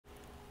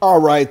All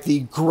right,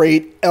 the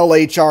great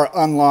LHR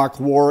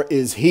unlock war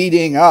is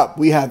heating up.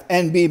 We have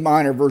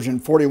Nbminer version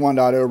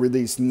 41.0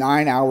 released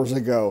 9 hours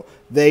ago.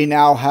 They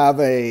now have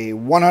a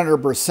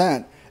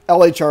 100%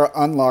 LHR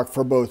unlock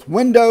for both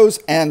Windows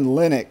and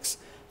Linux.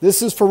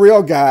 This is for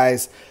real,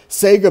 guys.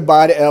 Say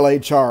goodbye to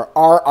LHR.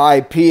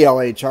 RIP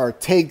LHR.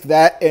 Take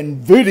that,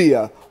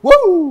 NVIDIA.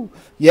 Woo!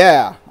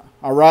 Yeah.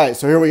 All right,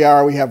 so here we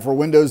are. We have for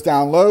Windows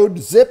download,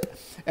 zip.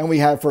 And we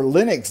have for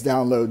Linux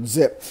download,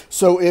 zip.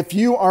 So if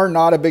you are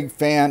not a big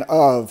fan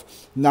of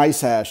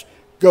NiceHash,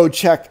 go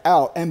check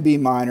out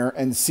Nbminer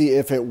and see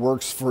if it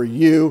works for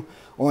you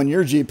on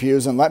your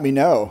GPUs and let me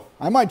know.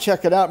 I might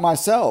check it out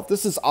myself.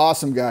 This is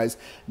awesome, guys.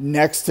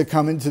 Next to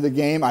come into the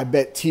game, I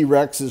bet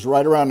T-Rex is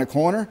right around the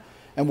corner,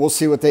 and we'll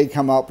see what they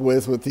come up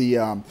with the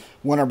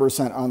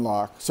 100%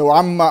 unlock. So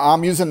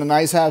I'm using the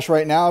NiceHash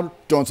right now,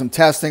 doing some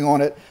testing on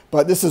it,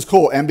 but this is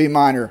cool.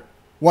 Nbminer,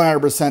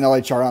 100%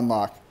 LHR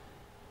unlock.